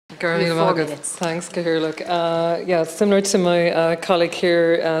Thanks, Cahir. Yeah, similar to my colleague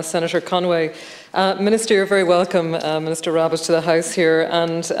here, Senator Conway. Minister, you're very welcome, Minister Rabbitt, to the House here.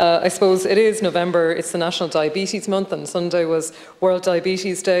 And I suppose it is November, it's the National Diabetes Month, and Sunday was World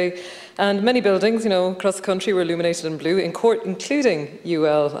Diabetes Day. And many buildings, across the country were illuminated in blue, including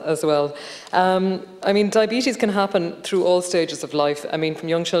UL as well. I mean, diabetes can happen through all stages of life. I mean, from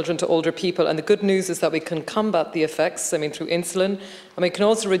young children to older people. And the good news is that we can combat the effects, through insulin. And we can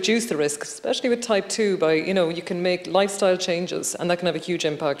also reduce the risk, especially with type 2, by, you can make lifestyle changes, and that can have a huge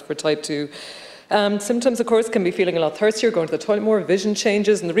impact for type 2. Symptoms, of course, can be feeling a lot thirstier, going to the toilet more, vision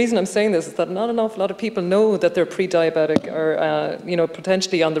changes. And the reason I'm saying this is that not an awful lot of people know that they're pre-diabetic or,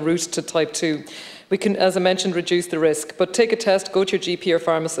 potentially on the route to type 2. We can, as I mentioned, reduce the risk. But take a test, go to your GP or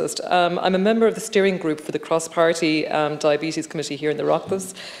pharmacist. I'm a member of the steering group for the cross-party diabetes committee here in the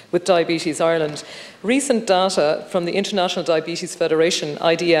Oireachtas with Diabetes Ireland. Recent data from the International Diabetes Federation,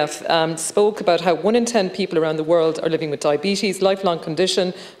 IDF, spoke about how 1 in 10 people around the world are living with diabetes, lifelong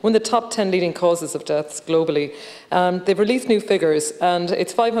condition, one of the top 10 leading causes of deaths globally. They've released new figures, and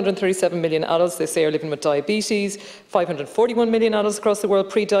it's 537 million adults, they say, are living with diabetes, 541 million adults across the world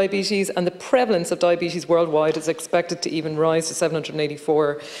pre-diabetes, and the prevalence of diabetes worldwide is expected to even rise to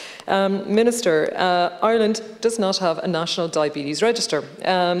 784. Minister, Ireland does not have a national diabetes register.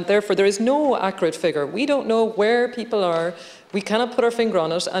 Therefore, there is no accurate figure. We don't know where people are. We cannot put our finger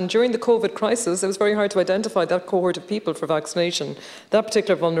on it, and during the COVID crisis, it was very hard to identify that cohort of people for vaccination, that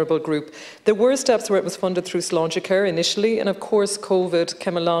particular vulnerable group. There were steps where it was funded through Sláintecare initially, and of course COVID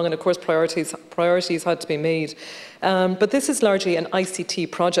came along, and of course priorities had to be made. But this is largely an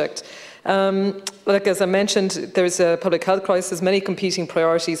ICT project. As I mentioned, there's a public health crisis, many competing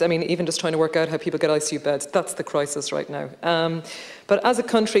priorities. I mean, even just trying to work out how people get ICU beds, that's the crisis right now. But as a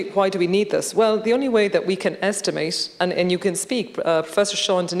country, why do we need this? Well, the only way that we can estimate, and you can speak, Professor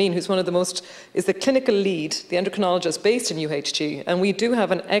Sean Deneen, who's is the clinical lead, the endocrinologist based in UHG, and we do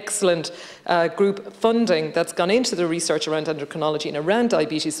have an excellent group funding that's gone into the research around endocrinology and around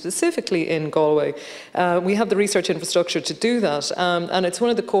diabetes, specifically in Galway. We have the research infrastructure to do that, and it's one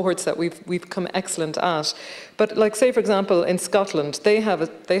of the cohorts that we've become excellent at. But like, say, for example, in Scotland, they have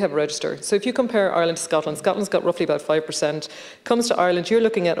a register. So if you compare Ireland to Scotland, Scotland's got roughly about 5%. Comes to Ireland, you're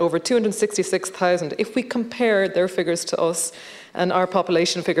looking at over 266,000. If we compare their figures to us and our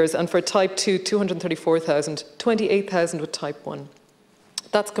population figures, and for type 2, 234,000, 28,000 with type 1.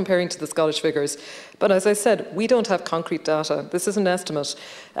 That's comparing to the Scottish figures. But as I said, we don't have concrete data. This is an estimate.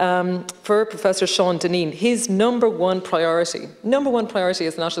 For Professor Sean Deneen, his number one priority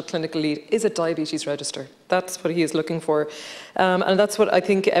as National Clinical Lead is a diabetes register. That's what he is looking for. And that's what I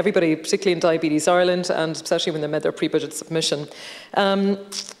think everybody, particularly in Diabetes Ireland, and especially when they made their pre-budget submission,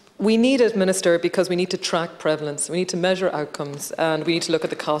 we need it, Minister, because we need to track prevalence, we need to measure outcomes, and we need to look at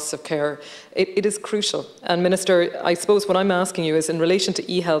the costs of care. It is crucial. And Minister, I suppose what I'm asking you is, in relation to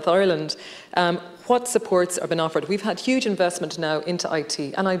eHealth Ireland, what supports are being offered? We've had huge investment now into IT,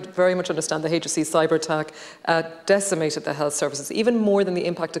 and I very much understand the HSE cyber attack decimated the health services, even more than the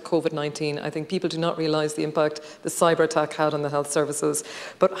impact of COVID-19. I think people do not realise the impact the cyber attack had on the health services.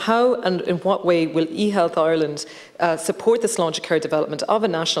 But how and in what way will eHealth Ireland support the Sláintecare development of a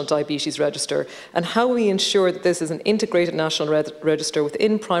national diabetes register, and how will we ensure that this is an integrated national register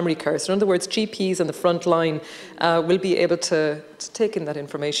within primary care? So in other words, GPs on the front line will be able to take in that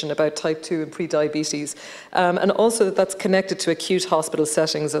information about type 2 and pre-diabetes, and also that's connected to acute hospital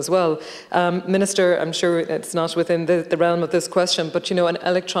settings as well. Minister, I'm sure it's not within the realm of this question, but an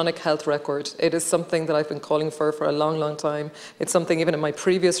electronic health record, it is something that I've been calling for a long, long time. It's something, even in my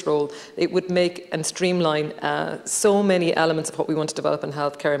previous role, it would make and streamline so many elements of what we want to develop in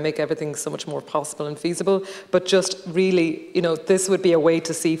healthcare and make everything so much more possible and feasible. But just really, this would be a way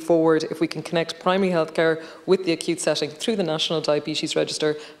to see forward if we can connect primary healthcare with the acute setting through the National Diabetes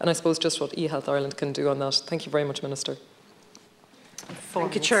Register, and I suppose just what eHealth Ireland can do on that. Thank you very much, Minister.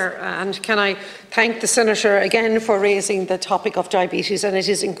 Thank you, Chair. And can I thank the Senator again for raising the topic of diabetes, and it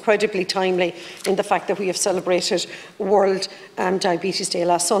is incredibly timely in the fact that we have celebrated World Diabetes Day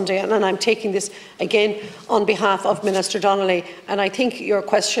last Sunday, and I'm taking this again on behalf of Minister Donnelly, and I think your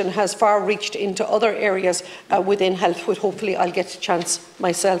question has far reached into other areas within health, which hopefully I'll get a chance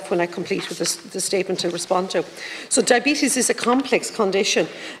myself when I complete with the statement to respond to. So diabetes is a complex condition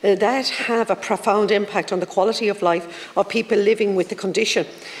that have a profound impact on the quality of life of people living with the condition.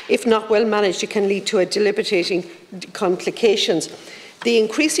 If not well managed, it can lead to debilitating complications. The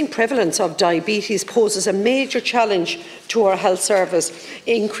increasing prevalence of diabetes poses a major challenge to our health service,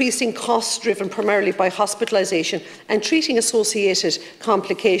 increasing costs driven primarily by hospitalisation and treating associated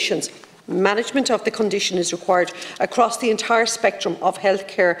complications. Management of the condition is required across the entire spectrum of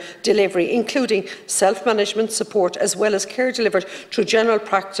healthcare delivery, including self-management support as well as care delivered through general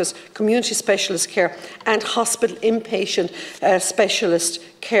practice, community specialist care and hospital inpatient specialist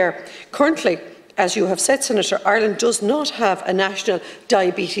care. Currently, as you have said, Senator, Ireland does not have a national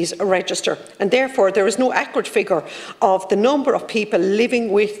diabetes register, and therefore there is no accurate figure of the number of people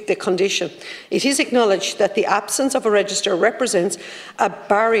living with the condition. It is acknowledged that the absence of a register represents a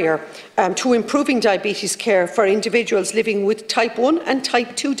barrier to improving diabetes care for individuals living with type 1 and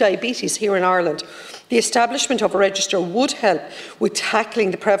type 2 diabetes here in Ireland. The establishment of a register would help with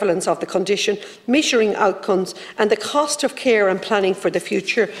tackling the prevalence of the condition, measuring outcomes and the cost of care and planning for the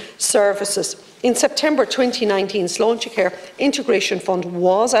future services. In September 2019, Sláinte Care Integration Fund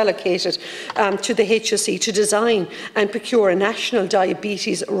was allocated to the HSE to design and procure a national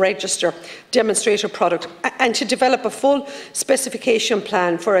diabetes register demonstrator product and to develop a full specification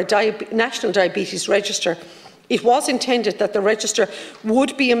plan for a national diabetes register. It was intended that the register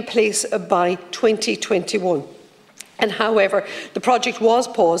would be in place by 2021. And however, the project was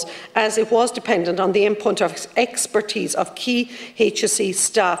paused as it was dependent on the input of expertise of key HSE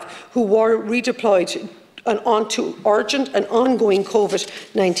staff who were redeployed onto urgent and ongoing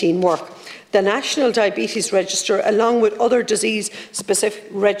COVID-19 work. The National Diabetes Register, along with other disease-specific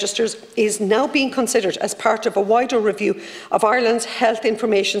registers, is now being considered as part of a wider review of Ireland's health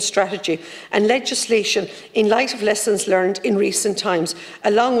information strategy and legislation in light of lessons learned in recent times,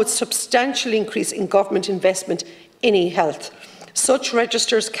 along with substantial increase in government investment in e-health. Such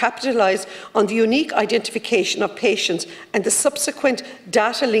registers capitalise on the unique identification of patients and the subsequent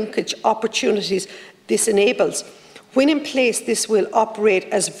data linkage opportunities this enables. When in place, this will operate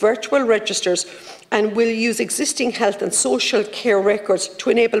as virtual registers and will use existing health and social care records to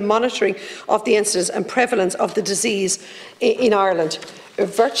enable monitoring of the incidence and prevalence of the disease in Ireland.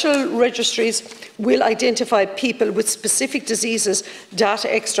 Virtual registries will identify people with specific diseases,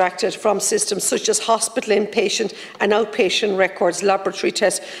 data extracted from systems such as hospital inpatient and outpatient records, laboratory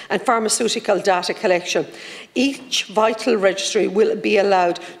tests and pharmaceutical data collection. Each vital registry will be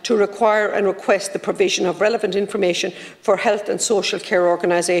allowed to require and request the provision of relevant information for health and social care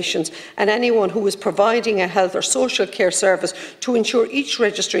organisations and anyone who is providing a health or social care service to ensure each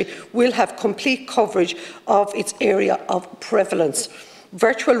registry will have complete coverage of its area of prevalence.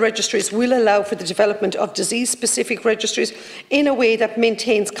 Virtual registries will allow for the development of disease-specific registries in a way that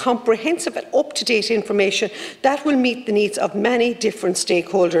maintains comprehensive and up-to-date information that will meet the needs of many different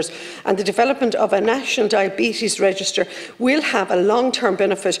stakeholders. And the development of a national diabetes register will have a long-term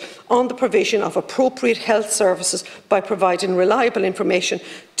benefit on the provision of appropriate health services by providing reliable information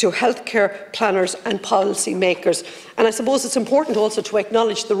to healthcare planners and policy makers. And I suppose it's important also to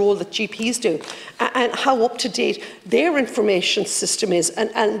acknowledge the role that GPs do and how up-to-date their information system is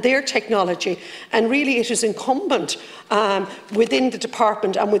and their technology. And really it is incumbent within the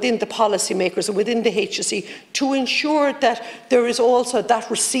department and within the policy makers and within the HSE to ensure that there is also that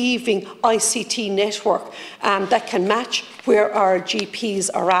receiving ICT network that can match where our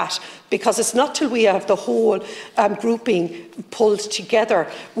GPs are at. Because it's not till we have the whole grouping pulled together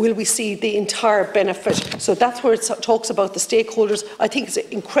will we see the entire benefit. So that's where it talks about the stakeholders. I think it's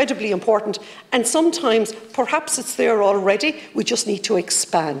incredibly important, and sometimes perhaps it's there already, we just need to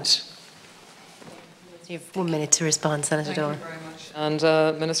expand. You have 1 minute to respond, Senator Dolan. Thank you very much.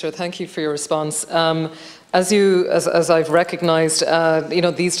 And Minister, thank you for your response. As I've recognised,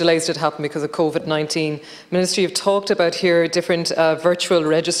 these delays did happen because of COVID-19. Minister, you've talked about here different virtual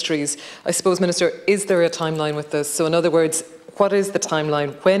registries. I suppose, Minister, is there a timeline with this? So in other words, what is the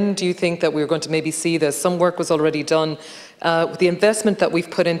timeline? When do you think that we're going to maybe see this? Some work was already done. The investment that we've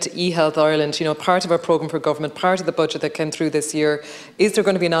put into eHealth Ireland, part of our programme for government, part of the budget that came through this year, is there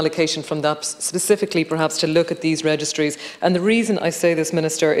going to be an allocation from that specifically perhaps to look at these registries? And the reason I say this,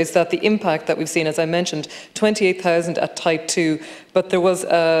 Minister, is that the impact that we've seen, as I mentioned, 28,000 at type 2, but there's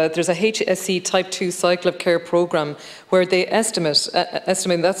a HSE type 2 cycle of care programme where they estimate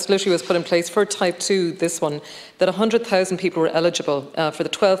that's literally was put in place for type 2, this one, that 100,000 people were eligible for the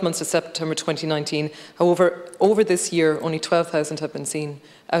 12 months of September 2019. However, over this year, only 12,000 have been seen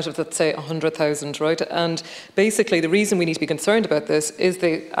out of, let's say, 100,000, right? And basically, the reason we need to be concerned about this is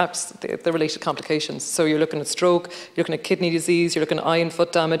the related complications. So you're looking at stroke, you're looking at kidney disease, you're looking at eye and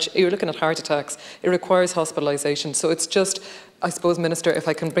foot damage, you're looking at heart attacks. It requires hospitalisation. So it's just, I suppose, Minister, if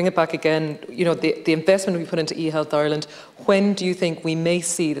I can bring it back again, the investment we put into eHealth Ireland, when do you think we may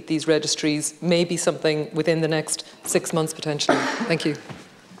see that these registries may be something within the next 6 months potentially? Thank you.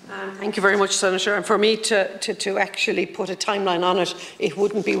 Thank you very much, Senator. And for me to actually put a timeline on it, it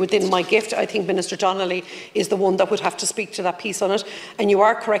wouldn't be within my gift. I think Minister Donnelly is the one that would have to speak to that piece on it. And you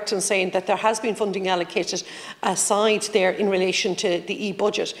are correct in saying that there has been funding allocated aside there in relation to the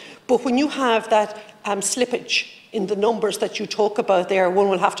e-budget. But when you have that slippage in the numbers that you talk about there, one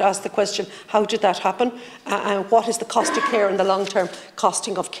will have to ask the question, how did that happen? And what is the cost of care and the long-term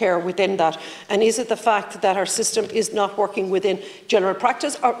costing of care within that? And is it the fact that our system is not working within general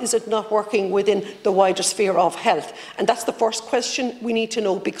practice, or is it not working within the wider sphere of health? And that's the first question we need to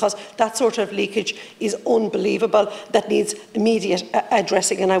know, because that sort of leakage is unbelievable. That needs immediate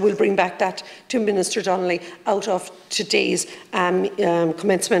addressing, and I will bring back that to Minister Donnelly out of today's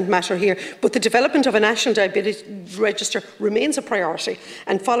commencement matter here. But the development of a national diabetes register remains a priority,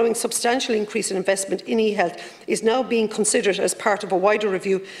 and following substantial increase in investment in e-health is now being considered as part of a wider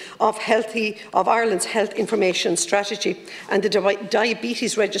review of Ireland's health information strategy. And the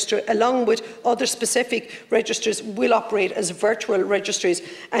diabetes register, along with other specific registers, will operate as virtual registries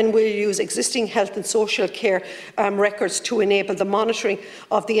and will use existing health and social care records to enable the monitoring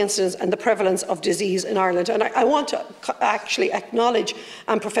of the incidence and the prevalence of disease in Ireland. And I want to actually acknowledge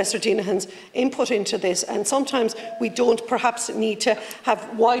Professor Dinahan's input into this, and sometimes we don't perhaps need to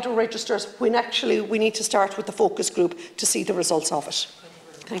have wider registers when actually we need to start with the focus group to see the results of it.